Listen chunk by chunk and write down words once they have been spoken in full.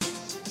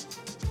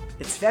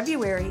It's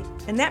February,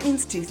 and that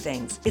means two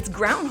things. It's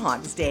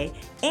Groundhog's Day,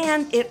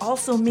 and it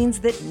also means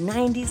that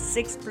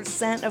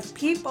 96% of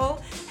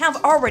people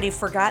have already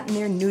forgotten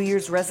their New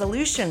Year's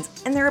resolutions,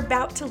 and they're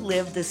about to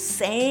live the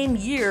same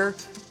year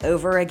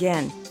over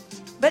again.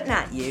 But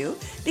not you,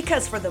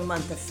 because for the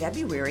month of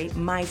February,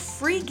 my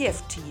free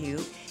gift to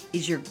you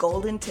is your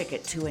golden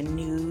ticket to a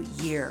new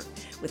year.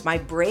 With my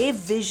Brave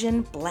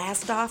Vision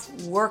Blast Off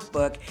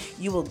workbook,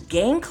 you will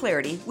gain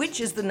clarity,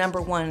 which is the number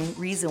one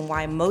reason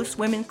why most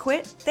women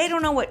quit. They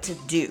don't know what to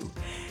do.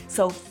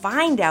 So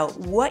find out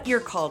what you're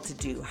called to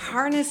do,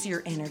 harness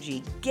your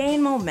energy,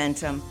 gain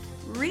momentum,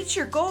 reach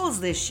your goals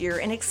this year,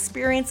 and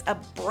experience a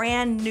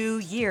brand new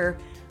year,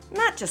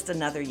 not just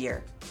another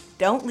year.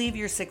 Don't leave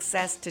your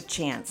success to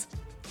chance.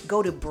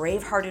 Go to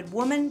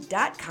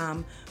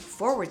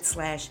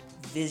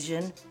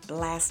braveheartedwoman.com/Vision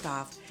Blast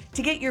Off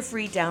to get your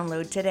free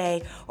download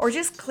today, or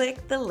just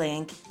click the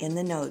link in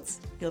the notes.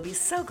 You'll be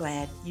so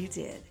glad you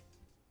did.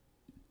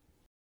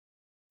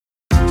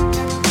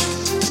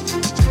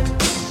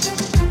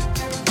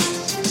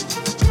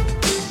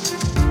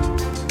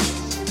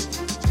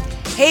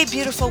 Hey,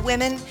 beautiful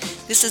women.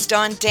 This is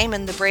Dawn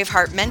Damon, the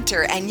Braveheart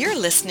Mentor, and you're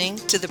listening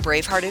to The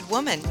Bravehearted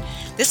Woman.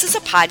 This is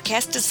a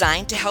podcast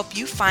designed to help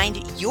you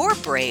find your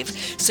brave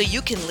so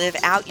you can live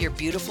out your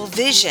beautiful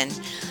vision.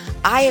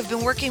 I have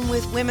been working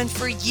with women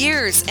for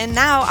years, and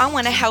now I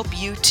want to help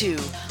you too.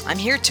 I'm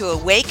here to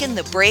awaken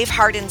the brave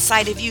heart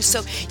inside of you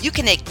so you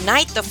can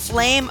ignite the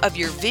flame of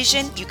your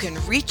vision, you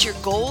can reach your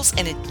goals,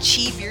 and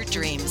achieve your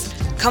dreams.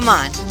 Come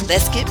on,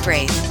 let's get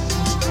brave.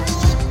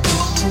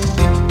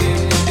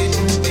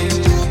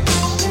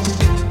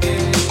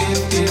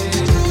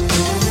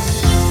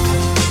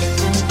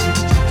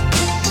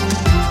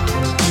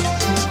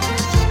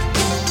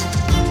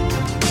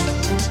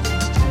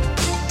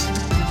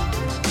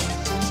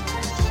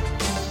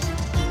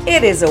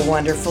 It is a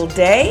wonderful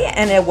day,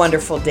 and a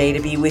wonderful day to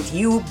be with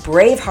you,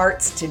 brave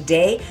hearts,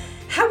 today.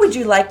 How would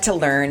you like to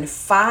learn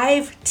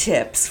 5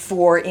 tips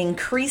for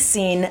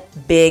increasing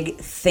big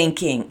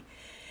thinking?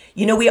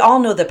 You know, we all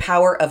know the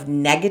power of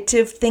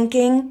negative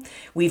thinking.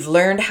 We've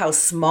learned how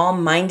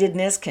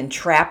small-mindedness can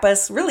trap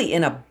us really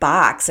in a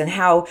box, and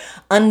how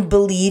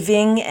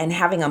unbelieving and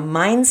having a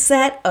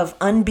mindset of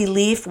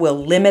unbelief will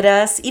limit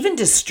us, even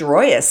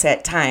destroy us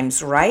at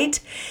times, right?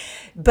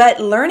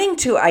 But learning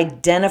to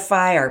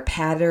identify our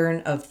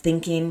pattern of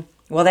thinking,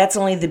 well, that's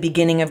only the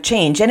beginning of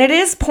change. And it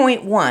is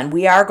point 1.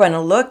 We are going to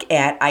look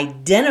at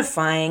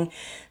identifying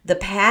the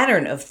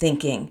pattern of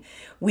thinking.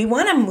 We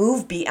want to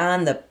move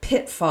beyond the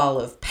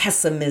pitfall of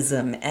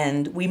pessimism,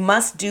 and we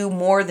must do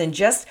more than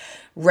just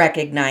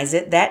recognize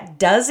it. That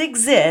does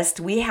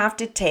exist. We have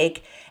to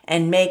take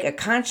and make a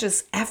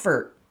conscious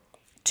effort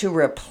to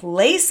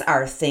replace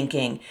our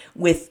thinking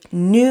with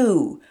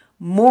new,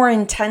 more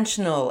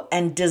intentional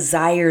and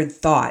desired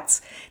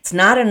thoughts. It's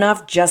not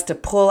enough just to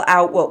pull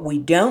out what we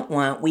don't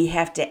want. We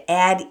have to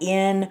add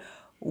in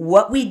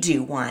what we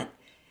do want.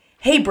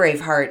 Hey,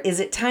 Braveheart, is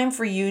it time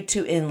for you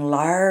to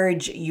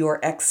enlarge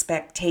your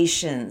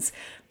expectations?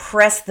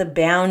 Press the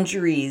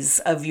boundaries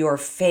of your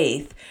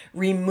faith.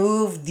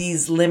 Remove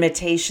these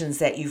limitations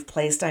that you've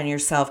placed on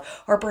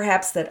yourself, or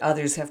perhaps that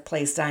others have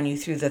placed on you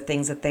through the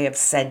things that they have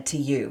said to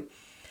you.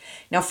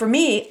 Now, for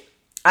me,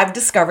 I've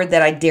discovered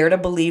that I dare to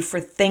believe for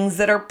things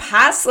that are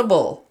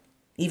possible,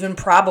 even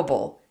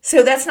probable.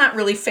 So that's not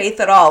really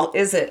faith at all,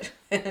 is it?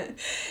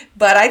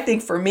 But I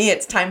think for me,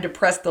 it's time to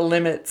press the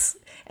limits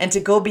and to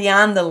go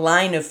beyond the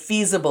line of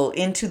feasible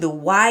into the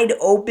wide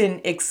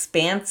open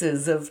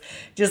expanses of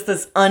just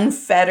this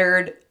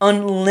unfettered,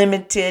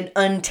 unlimited,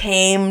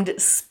 untamed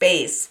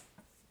space.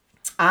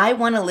 I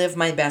want to live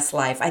my best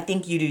life. I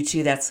think you do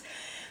too. That's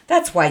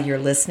why you're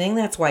listening.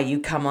 That's why you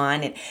come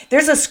on. And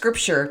there's a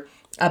scripture,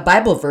 a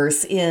Bible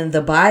verse in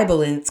the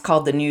Bible, and it's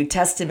called the New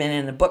Testament,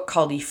 in a book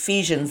called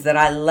Ephesians, that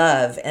I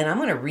love. And I'm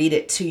going to read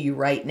it to you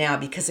right now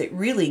because it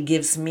really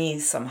gives me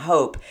some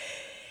hope.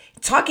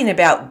 Talking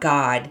about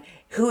God,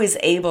 who is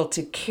able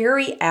to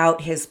carry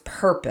out his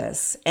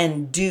purpose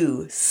and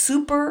do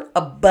super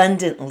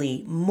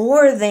abundantly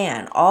more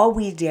than all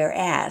we dare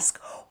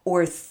ask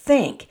or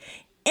think,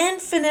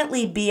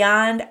 infinitely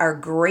beyond our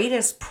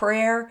greatest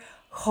prayer,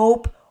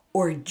 hope,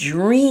 or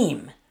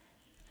dream.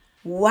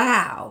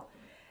 Wow.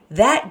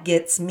 That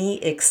gets me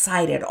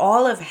excited.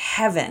 All of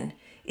heaven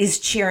is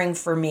cheering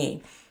for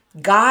me.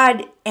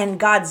 God and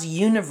God's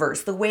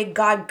universe, the way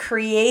God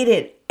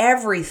created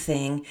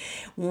everything,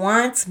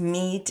 wants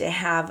me to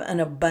have an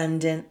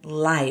abundant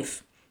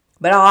life.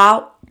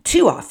 But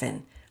too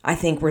often, I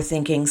think we're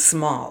thinking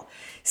small.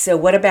 So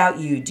what about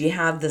you? Do you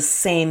have the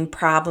same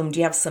problem? Do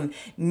you have some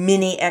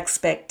mini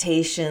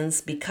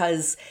expectations?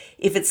 Because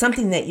if it's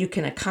something that you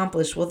can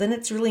accomplish, well, then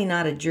it's really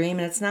not a dream,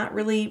 and it's not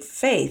really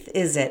faith,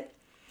 is it?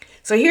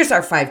 So here's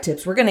our 5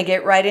 tips. We're going to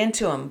get right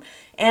into them.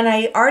 And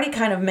I already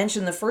kind of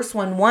mentioned the first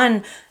one.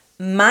 1,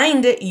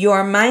 mind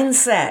your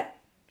mindset.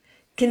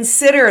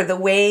 Consider the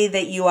way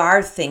that you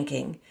are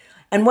thinking.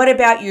 And what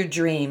about your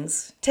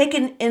dreams? Take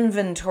an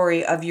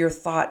inventory of your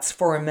thoughts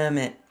for a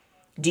moment.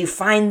 Do you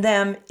find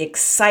them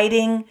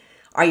exciting?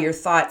 Are your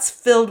thoughts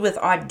filled with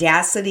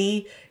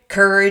audacity,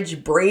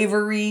 courage,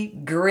 bravery,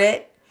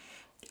 grit?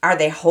 Are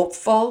they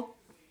hopeful?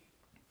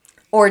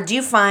 Or do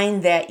you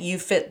find that you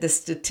fit the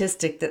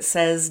statistic that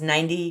says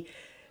 90%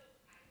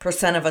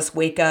 of us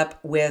wake up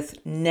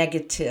with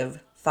negative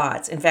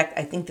thoughts? In fact,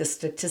 I think the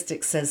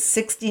statistic says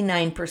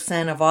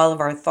 69% of all of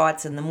our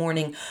thoughts in the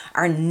morning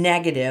are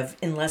negative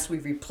unless we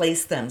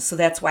replace them. So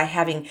that's why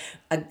having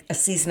a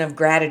season of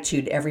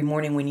gratitude every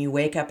morning when you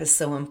wake up is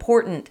so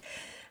important.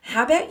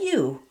 How about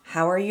you?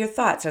 How are your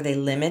thoughts? Are they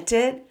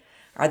limited?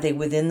 Are they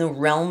within the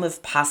realm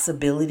of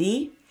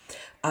possibility?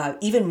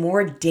 Even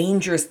more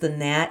dangerous than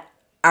that,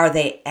 are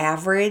they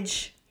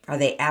average? Are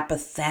they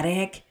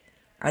apathetic?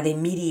 Are they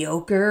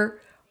mediocre?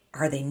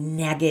 Are they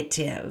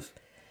negative?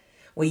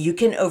 Well, you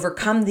can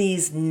overcome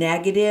these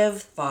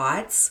negative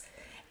thoughts,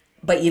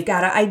 but you've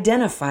got to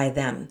identify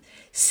them.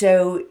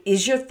 So,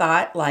 is your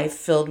thought life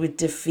filled with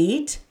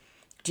defeat?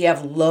 Do you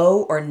have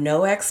low or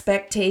no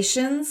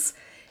expectations?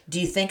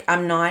 Do you think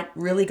I'm not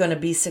really going to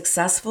be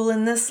successful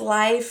in this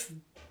life?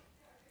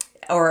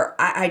 Or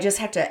I just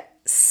have to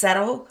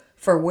settle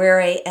for where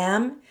I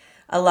am?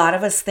 A lot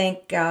of us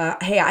think,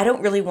 hey, I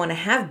don't really want to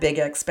have big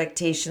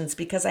expectations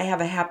because I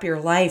have a happier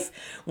life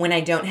when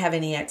I don't have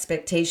any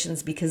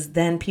expectations, because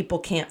then people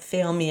can't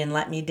fail me and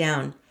let me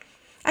down.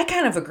 I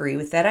kind of agree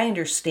with that. I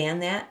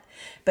understand that.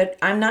 But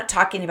I'm not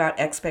talking about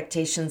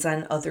expectations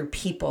on other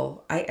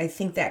people. I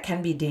think that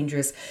can be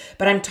dangerous.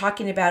 But I'm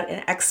talking about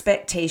an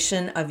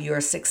expectation of your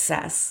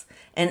success,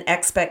 an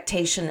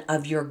expectation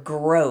of your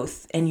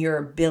growth and your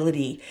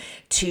ability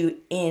to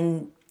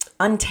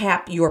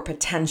untap your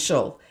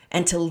potential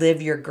and to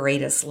live your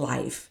greatest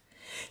life.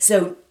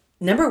 So,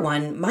 number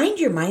one, mind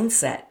your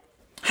mindset.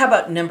 How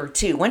about number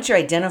two? Once you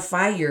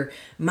identify your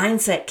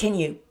mindset, can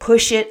you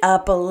push it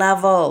up a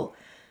level?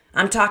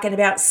 I'm talking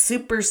about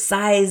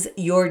supersize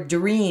your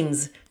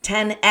dreams,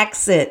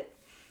 10x it.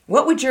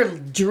 What would your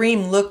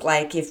dream look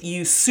like if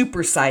you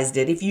supersized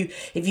it? If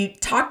you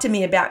talked to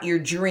me about your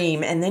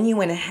dream and then you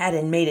went ahead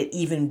and made it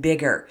even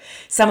bigger.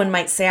 Someone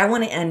might say, I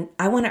want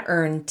to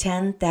earn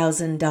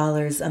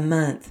 $10,000 a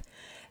month.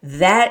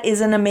 That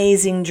is an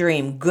amazing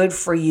dream. Good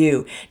for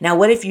you. Now,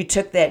 what if you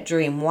took that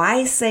dream?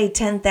 Why say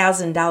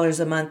 $10,000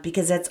 a month?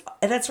 Because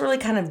that's really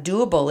kind of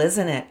doable,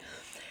 isn't it?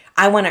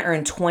 I want to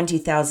earn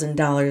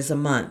 $20,000 a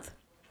month.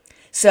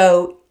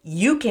 So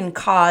you can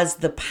cause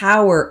the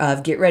power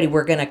of, get ready,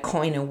 we're going to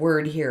coin a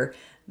word here,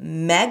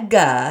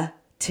 negative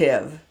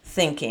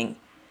thinking.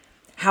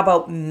 How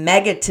about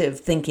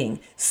negative thinking?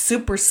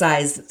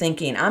 Supersized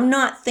thinking. I'm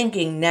not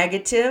thinking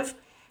negative.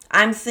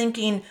 I'm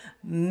thinking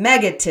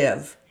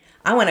negative.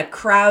 I want to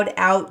crowd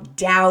out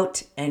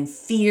doubt and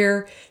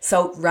fear.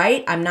 So,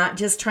 right, I'm not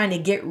just trying to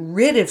get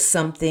rid of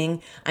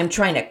something. I'm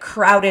trying to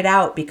crowd it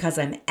out because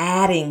I'm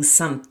adding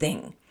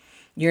something.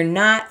 You're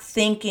not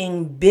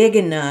thinking big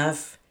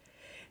enough.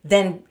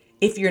 Then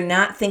if you're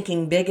not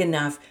thinking big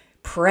enough,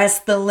 press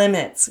the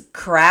limits.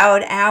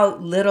 Crowd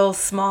out little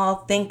small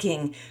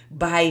thinking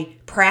by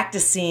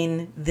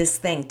practicing this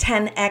thing.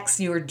 10x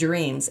your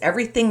dreams.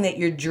 Everything that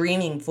you're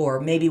dreaming for,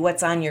 maybe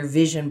what's on your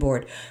vision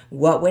board.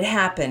 What would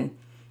happen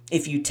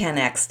if you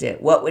 10x'd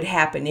it? What would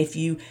happen if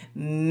you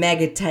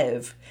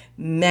megasized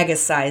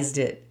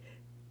it?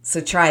 So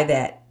try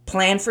that.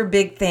 Plan for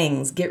big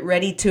things. Get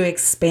ready to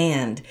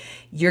expand.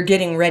 You're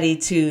getting ready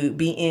to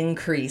be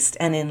increased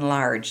and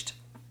enlarged.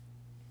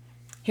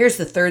 Here's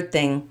the third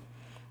thing.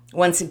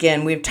 Once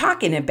again, we're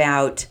talking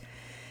about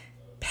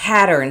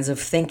patterns of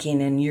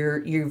thinking, and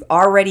you're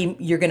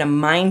going to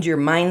mind your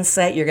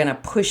mindset. You're going to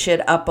push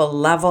it up a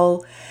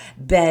level.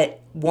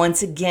 But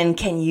once again,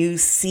 can you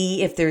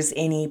see if there's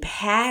any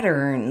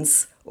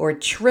patterns or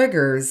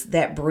triggers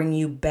that bring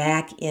you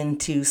back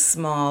into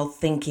small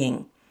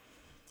thinking?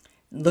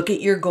 Look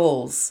at your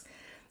goals.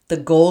 The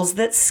goals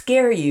that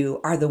scare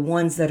you are the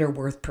ones that are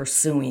worth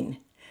pursuing.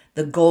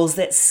 The goals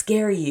that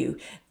scare you,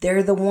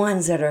 they're the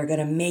ones that are going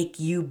to make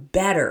you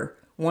better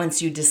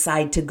once you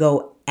decide to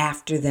go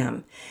after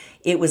them.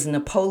 It was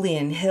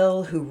Napoleon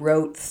Hill who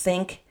wrote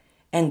Think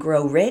and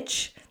Grow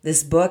Rich.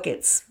 This book,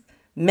 it's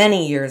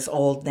many years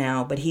old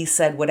now, but he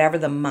said, whatever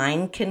the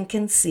mind can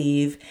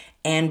conceive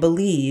and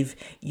believe,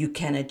 you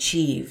can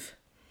achieve.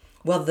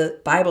 Well,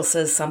 the Bible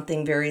says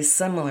something very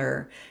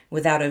similar.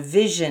 Without a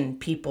vision,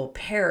 people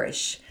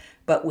perish.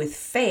 But with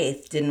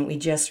faith, didn't we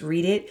just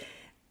read it?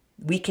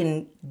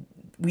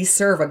 We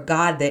serve a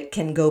God that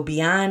can go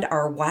beyond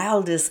our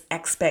wildest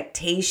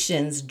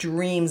expectations,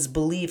 dreams,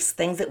 beliefs,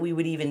 things that we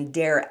would even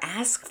dare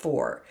ask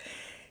for.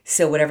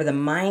 So whatever the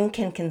mind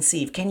can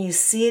conceive, can you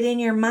see it in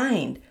your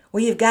mind?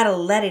 Well, you've got to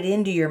let it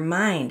into your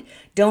mind.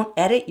 Don't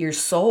edit your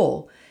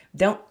soul.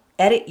 Don't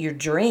edit your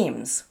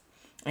dreams.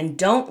 And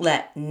don't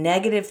let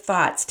negative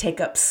thoughts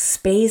take up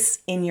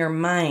space in your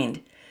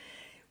mind.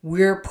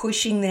 We're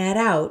pushing that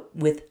out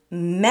with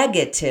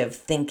negative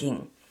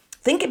thinking.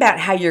 Think about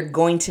how you're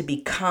going to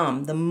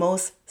become the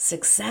most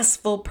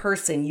successful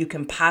person you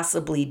can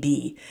possibly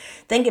be.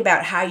 Think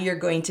about how you're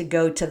going to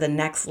go to the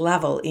next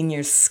level in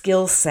your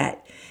skill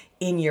set,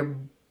 in your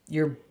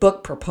your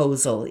book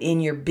proposal, in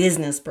your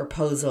business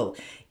proposal,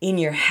 in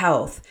your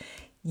health.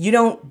 You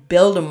don't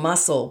build a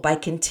muscle by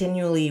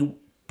continually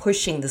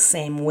pushing the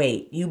same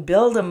weight. You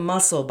build a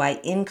muscle by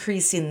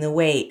increasing the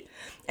weight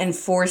and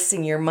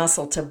forcing your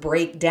muscle to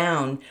break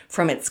down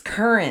from its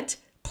current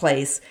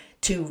place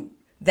to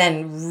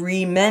then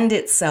remend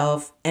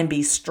itself and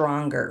be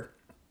stronger.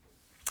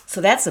 So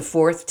that's the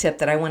fourth tip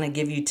that I want to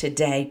give you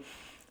today.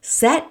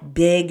 Set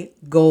big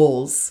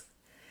goals.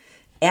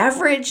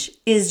 Average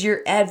is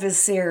your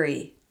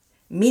adversary.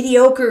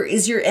 Mediocre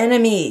is your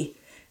enemy.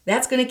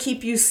 That's going to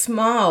keep you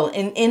small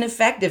and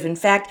ineffective. In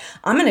fact,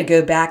 I'm going to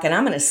go back and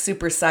I'm going to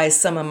supersize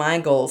some of my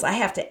goals. I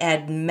have to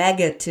add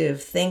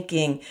negative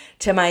thinking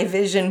to my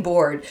vision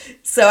board.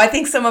 So I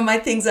think some of my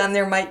things on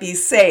there might be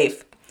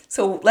safe.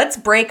 So let's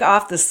break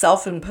off the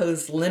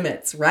self-imposed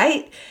limits,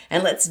 right?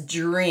 And let's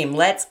dream.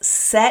 Let's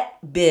set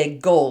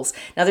big goals.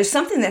 Now, there's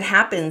something that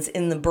happens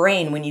in the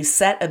brain when you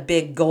set a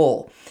big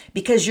goal,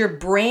 because your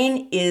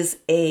brain is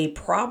a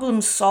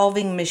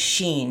problem-solving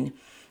machine.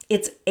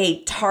 It's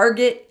a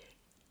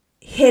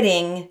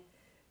target-hitting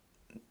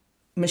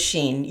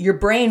machine. Your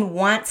brain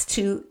wants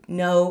to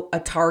know a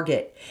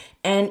target,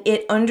 and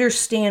it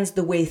understands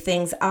the way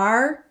things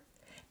are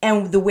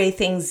and the way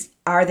things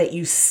are that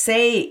you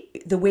say,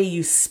 the way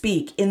you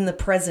speak in the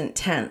present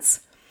tense.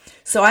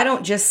 So I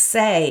don't just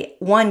say,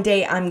 one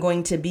day I'm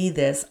going to be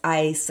this.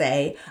 I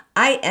say,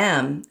 I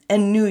am a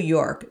New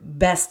York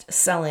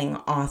best-selling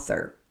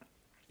author.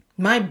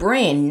 My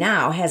brain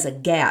now has a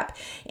gap,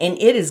 and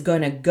it is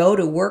going to go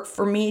to work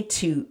for me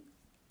to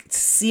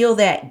seal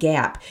that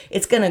gap.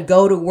 It's going to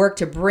go to work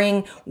to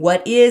bring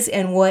what is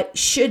and what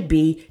should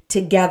be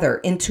together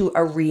into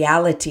a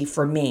reality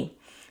for me.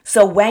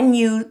 So when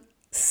you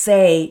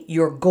say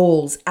your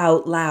goals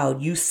out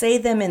loud, you say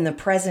them in the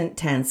present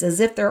tense as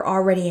if they're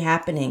already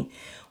happening.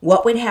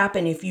 What would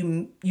happen if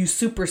you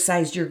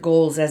supersized your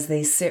goals as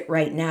they sit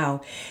right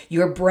now?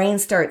 Your brain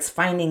starts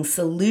finding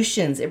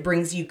solutions. It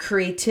brings you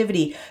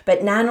creativity.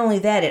 But not only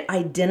that, it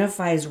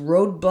identifies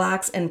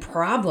roadblocks and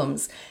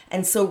problems.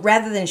 And so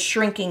rather than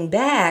shrinking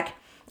back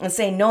and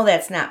saying, no,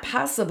 that's not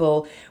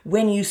possible,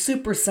 when you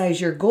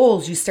supersize your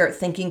goals, you start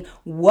thinking,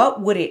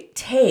 what would it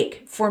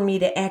take for me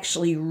to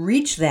actually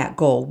reach that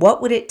goal?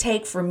 What would it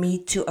take for me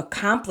to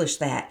accomplish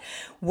that?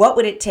 What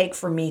would it take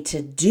for me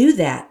to do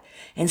that?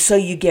 And so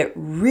you get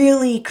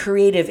really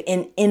creative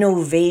and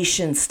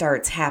innovation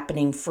starts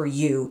happening for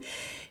you.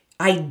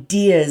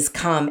 Ideas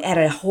come at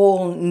a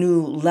whole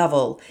new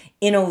level.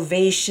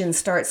 Innovation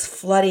starts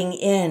flooding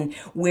in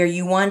where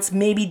you once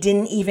maybe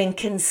didn't even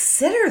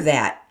consider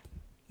that.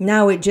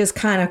 Now it just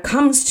kind of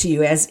comes to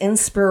you as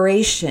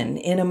inspiration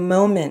in a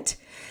moment.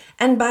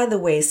 And by the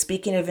way,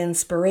 speaking of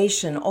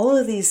inspiration, all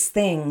of these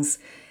things,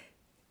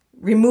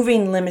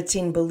 removing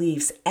limiting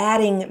beliefs,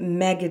 adding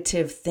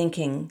negative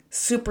thinking,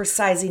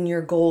 supersizing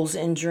your goals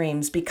and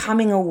dreams,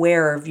 becoming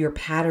aware of your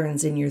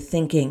patterns in your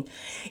thinking.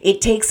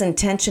 It takes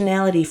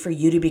intentionality for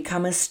you to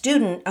become a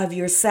student of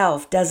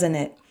yourself, doesn't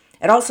it?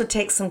 It also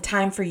takes some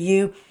time for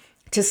you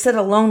to sit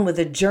alone with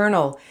a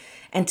journal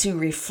and to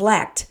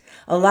reflect.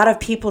 A lot of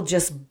people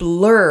just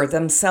blur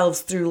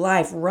themselves through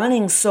life,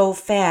 running so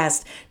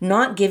fast,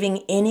 not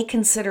giving any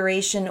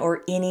consideration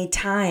or any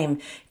time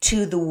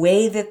to the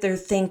way that they're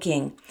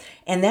thinking.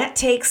 And that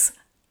takes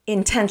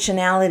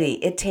intentionality.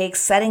 It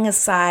takes setting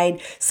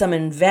aside some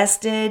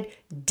invested,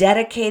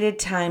 dedicated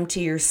time to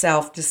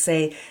yourself to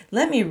say,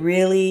 let me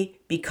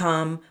really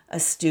become a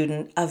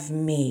student of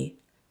me.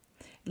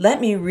 Let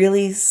me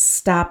really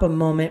stop a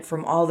moment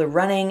from all the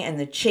running and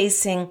the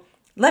chasing.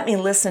 Let me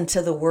listen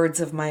to the words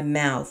of my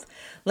mouth.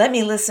 Let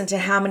me listen to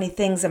how many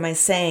things am I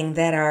saying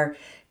that are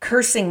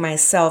cursing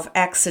myself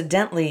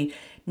accidentally,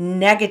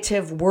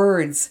 negative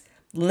words,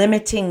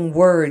 limiting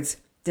words,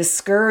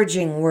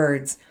 discouraging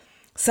words.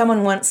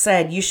 Someone once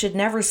said, you should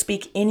never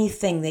speak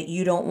anything that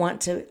you don't want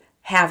to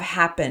have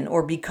happen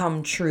or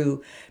become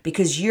true,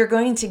 because you're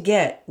going to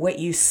get what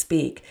you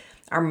speak.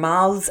 Our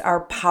mouths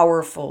are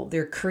powerful.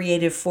 They're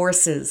creative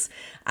forces.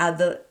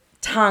 The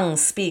tongue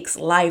speaks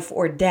life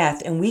or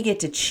death, and we get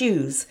to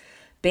choose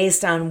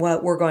based on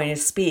what we're going to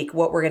speak,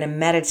 what we're going to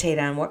meditate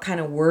on, what kind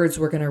of words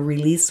we're going to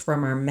release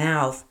from our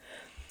mouth.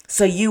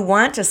 So you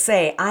want to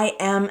say, I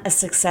am a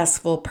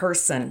successful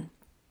person.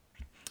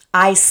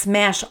 I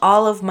smash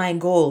all of my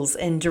goals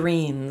and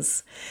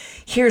dreams.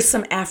 Here's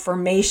some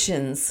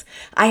affirmations.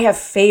 I have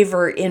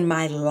favor in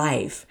my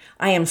life.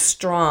 I am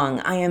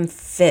strong. I am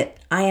fit.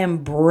 I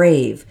am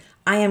brave.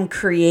 I am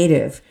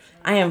creative.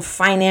 I am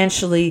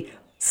financially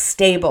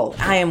stable.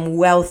 I am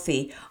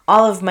wealthy.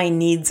 All of my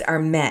needs are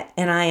met,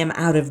 and I am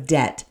out of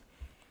debt.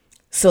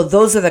 So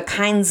those are the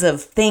kinds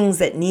of things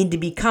that need to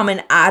be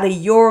coming out of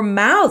your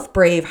mouth,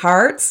 brave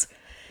hearts.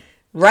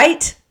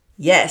 Right?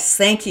 Yes,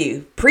 thank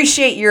you.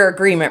 Appreciate your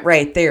agreement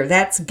right there.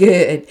 That's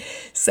good.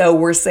 So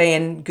we're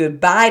saying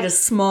goodbye to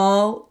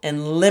small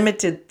and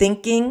limited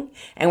thinking,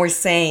 and we're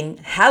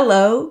saying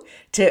hello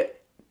to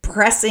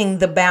pressing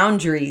the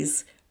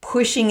boundaries,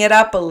 pushing it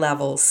up a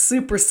level,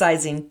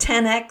 supersizing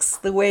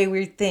 10x the way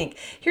we think.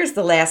 Here's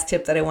the last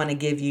tip that I want to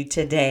give you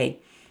today.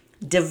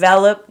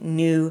 Develop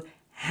new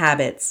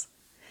habits.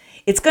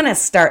 It's going to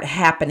start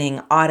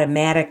happening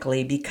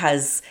automatically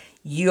because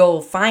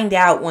you'll find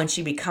out once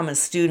you become a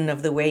student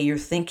of the way you're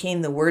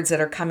thinking, the words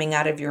that are coming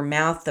out of your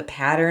mouth, the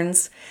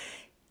patterns,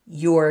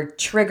 your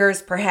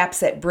triggers perhaps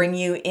that bring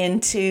you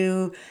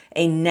into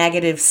a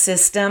negative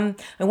system.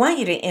 I want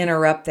you to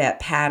interrupt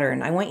that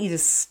pattern. I want you to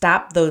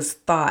stop those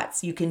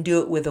thoughts. You can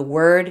do it with a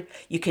word.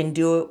 You can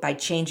do it by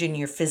changing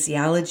your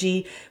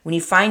physiology. When you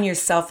find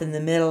yourself in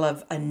the middle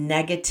of a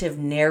negative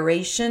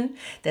narration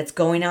that's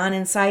going on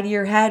inside of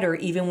your head, or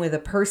even with a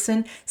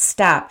person,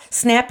 stop.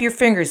 Snap your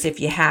fingers if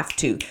you have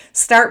to.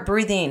 Start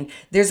breathing.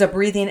 There's a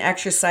breathing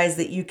exercise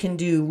that you can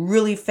do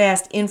really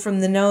fast, in from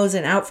the nose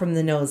and out from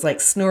the nose,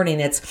 like snorting.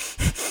 It's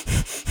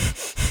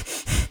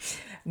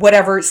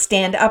whatever.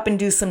 Stand up and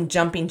do some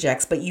jumping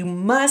jacks, but you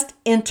must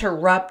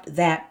interrupt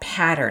that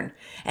pattern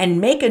and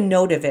make a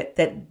note of it,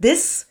 that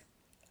this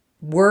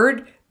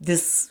word,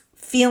 this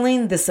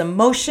feeling, this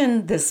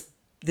emotion, this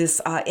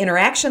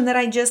interaction that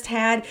I just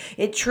had,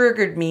 it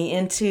triggered me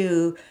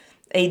into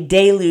a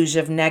deluge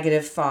of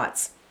negative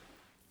thoughts.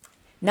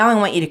 Now I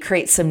want you to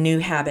create some new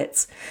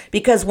habits,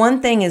 because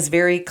one thing is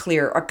very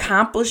clear.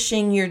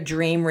 Accomplishing your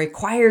dream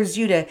requires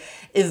you to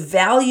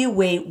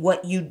evaluate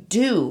what you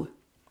do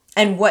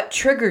and what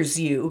triggers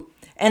you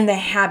and the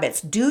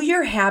habits. Do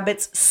your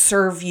habits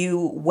serve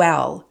you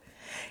well?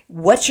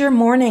 What's your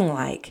morning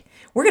like?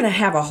 We're going to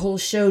have a whole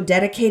show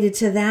dedicated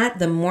to that,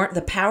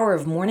 the power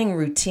of morning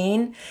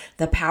routine,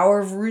 the power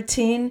of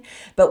routine.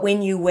 But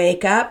when you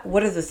wake up,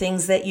 what are the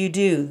things that you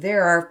do?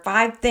 There are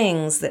 5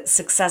 things that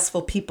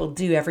successful people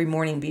do every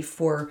morning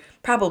before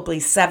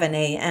probably 7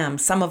 a.m.,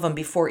 some of them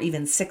before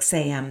even 6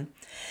 a.m.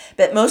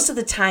 But most of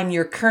the time,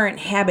 your current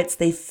habits,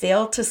 they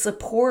fail to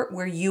support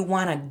where you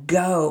want to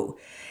go.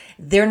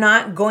 They're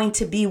not going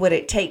to be what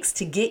it takes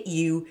to get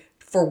you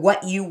for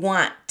what you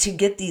want, to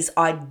get these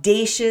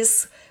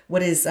audacious,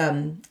 is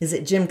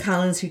it Jim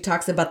Collins who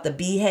talks about the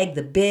BHAG,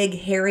 the big,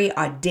 hairy,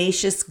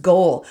 audacious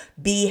goal,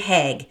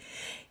 BHAG.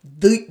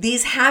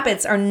 These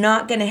habits are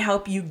not going to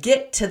help you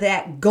get to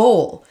that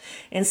goal.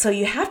 And so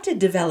you have to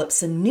develop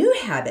some new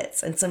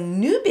habits and some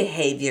new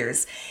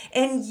behaviors.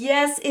 And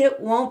yes, it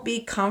won't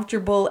be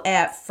comfortable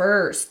at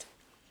first.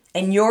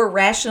 And your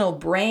rational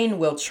brain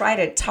will try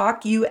to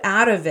talk you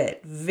out of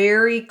it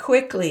very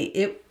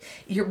quickly.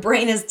 Your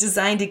brain is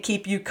designed to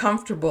keep you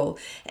comfortable.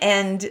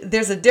 And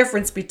there's a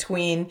difference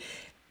between,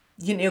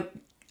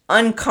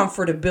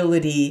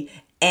 uncomfortability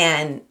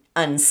and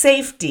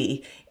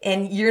unsafety.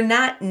 And you're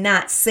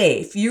not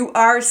safe. You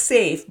are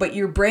safe, but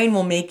your brain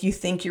will make you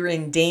think you're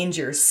in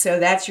danger. So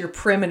that's your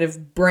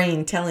primitive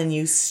brain telling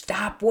you,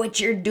 stop what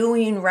you're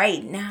doing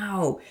right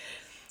now.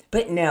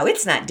 But no,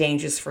 it's not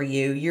dangerous for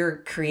you. You're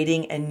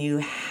creating a new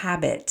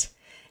habit,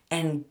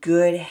 and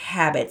good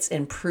habits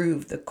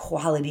improve the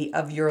quality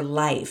of your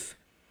life.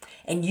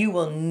 And you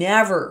will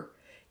never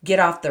get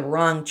off the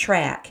wrong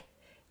track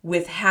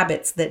with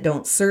habits that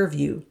don't serve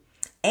you.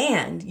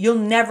 And you'll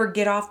never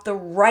get off the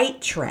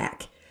right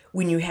track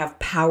when you have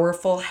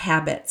powerful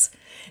habits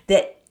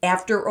that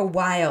after a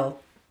while,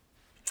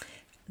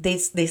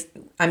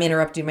 I'm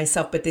interrupting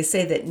myself, but they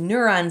say that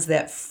neurons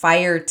that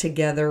fire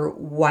together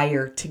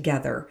wire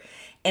together.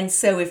 And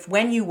so if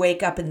when you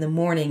wake up in the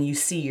morning, you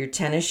see your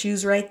tennis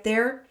shoes right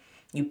there,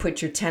 you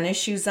put your tennis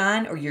shoes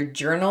on, or your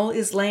journal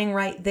is laying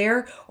right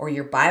there, or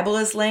your Bible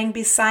is laying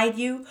beside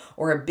you,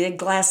 or a big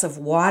glass of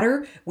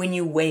water when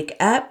you wake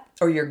up,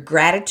 or your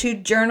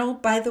gratitude journal,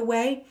 by the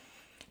way,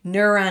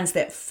 neurons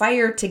that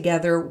fire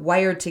together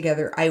wire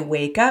together. I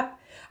wake up,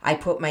 I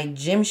put my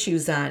gym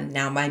shoes on.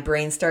 Now my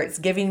brain starts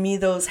giving me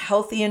those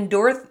healthy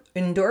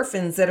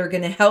endorphins that are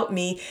going to help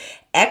me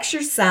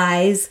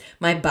exercise.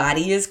 My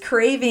body is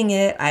craving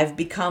it. I've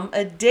become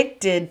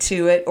addicted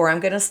to it, or I'm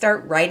going to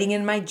start writing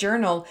in my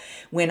journal.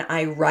 When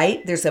I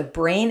write, there's a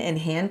brain and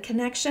hand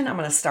connection. I'm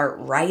going to start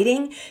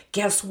writing.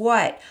 Guess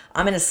what?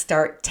 I'm going to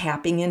start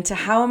tapping into,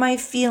 how am I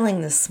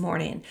feeling this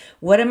morning?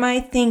 What am I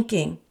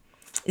thinking?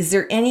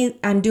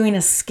 I'm doing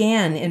a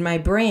scan in my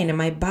brain and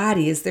my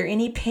body. Is there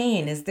any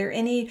pain? Is there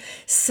any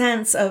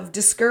sense of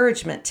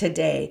discouragement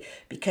today?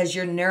 Because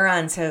your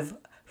neurons have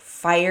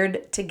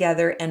fired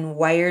together and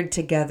wired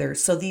together.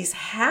 So these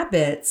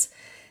habits,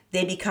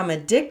 they become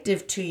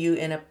addictive to you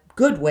in a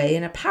good way,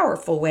 in a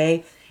powerful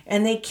way,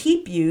 and they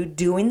keep you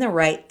doing the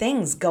right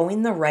things,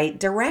 going the right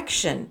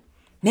direction.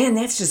 Man,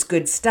 that's just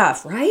good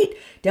stuff, right?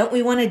 Don't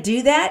we want to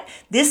do that?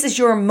 This is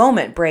your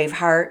moment,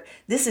 Braveheart.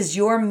 This is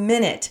your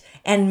minute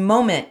and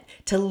moment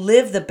to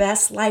live the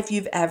best life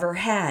you've ever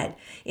had.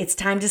 It's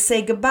time to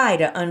say goodbye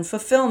to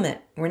unfulfillment.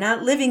 We're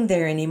not living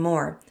there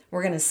anymore.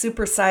 We're going to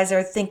supersize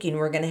our thinking.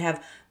 We're going to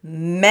have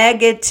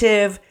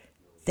negative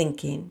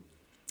thinking.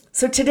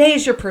 So today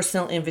is your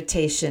personal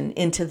invitation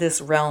into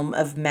this realm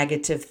of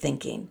negative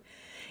thinking.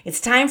 It's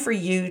time for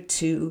you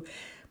to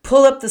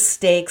pull up the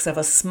stakes of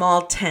a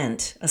small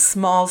tent, a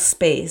small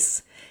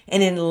space,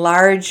 and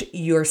enlarge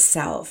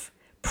yourself.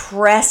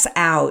 Press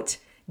out.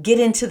 Get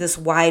into this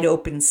wide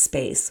open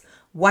space.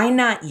 Why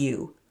not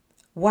you?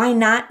 Why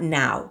not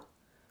now?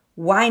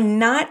 Why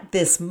not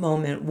this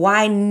moment?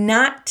 Why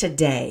not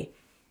today?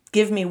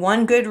 Give me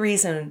one good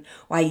reason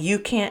why you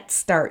can't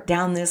start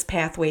down this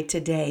pathway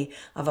today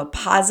of a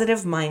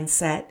positive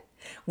mindset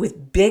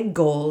with big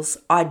goals,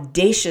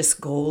 audacious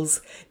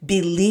goals,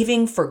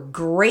 believing for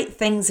great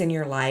things in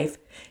your life,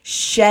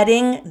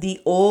 shedding the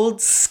old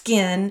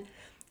skin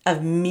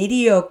of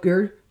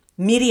mediocrity,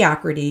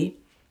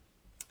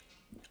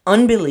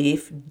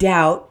 unbelief,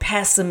 doubt,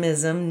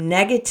 pessimism,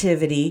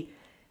 negativity.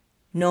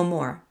 No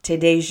more.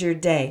 Today's your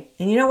day.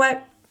 And you know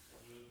what?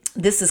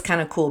 This is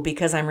kind of cool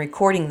because I'm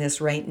recording this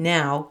right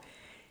now.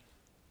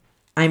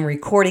 I'm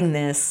recording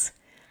this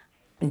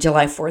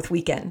July 4th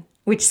weekend,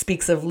 which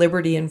speaks of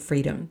liberty and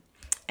freedom.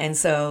 And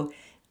so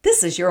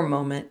this is your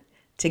moment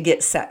to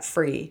get set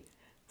free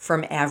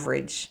from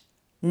average,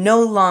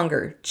 no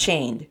longer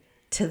chained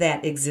to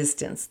that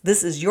existence.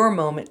 This is your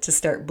moment to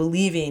start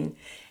believing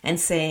and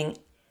saying,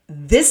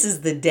 this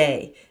is the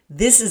day,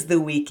 this is the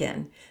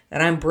weekend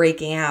that I'm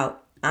breaking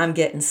out, I'm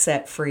getting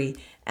set free,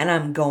 and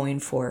I'm going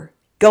for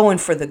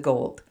the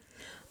gold.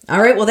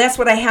 All right, well, that's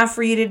what I have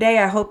for you today.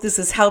 I hope this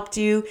has helped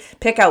you.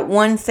 Pick out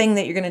one thing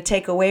that you're going to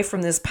take away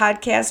from this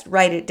podcast,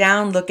 write it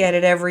down, look at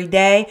it every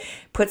day,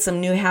 put some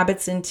new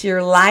habits into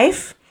your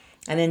life.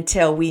 And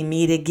until we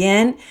meet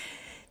again,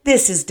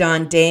 this is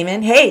Dawn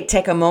Damon. Hey,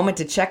 take a moment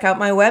to check out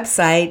my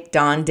website,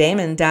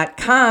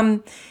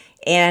 dawndamon.com,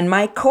 and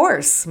my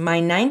course,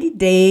 my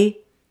 90-day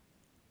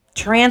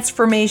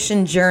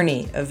transformation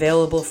journey,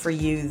 available for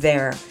you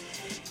there.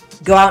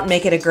 Go out and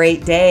make it a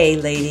great day,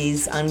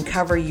 ladies.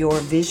 Uncover your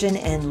vision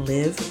and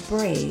live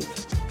brave.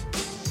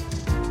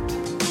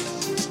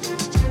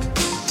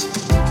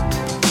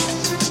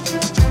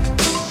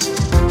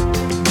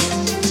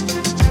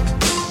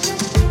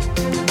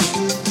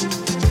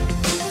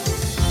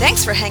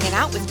 Thanks for hanging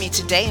out with me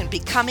today and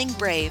becoming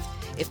brave.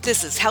 If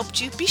this has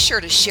helped you, be sure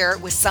to share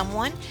it with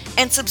someone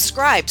and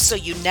subscribe so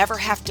you never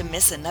have to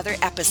miss another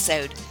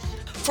episode.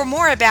 For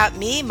more about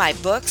me, my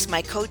books,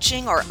 my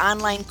coaching, or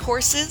online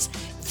courses,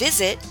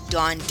 visit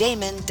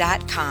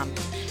dawndamon.com.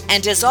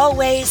 And as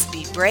always,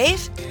 be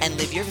brave and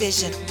live your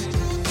vision.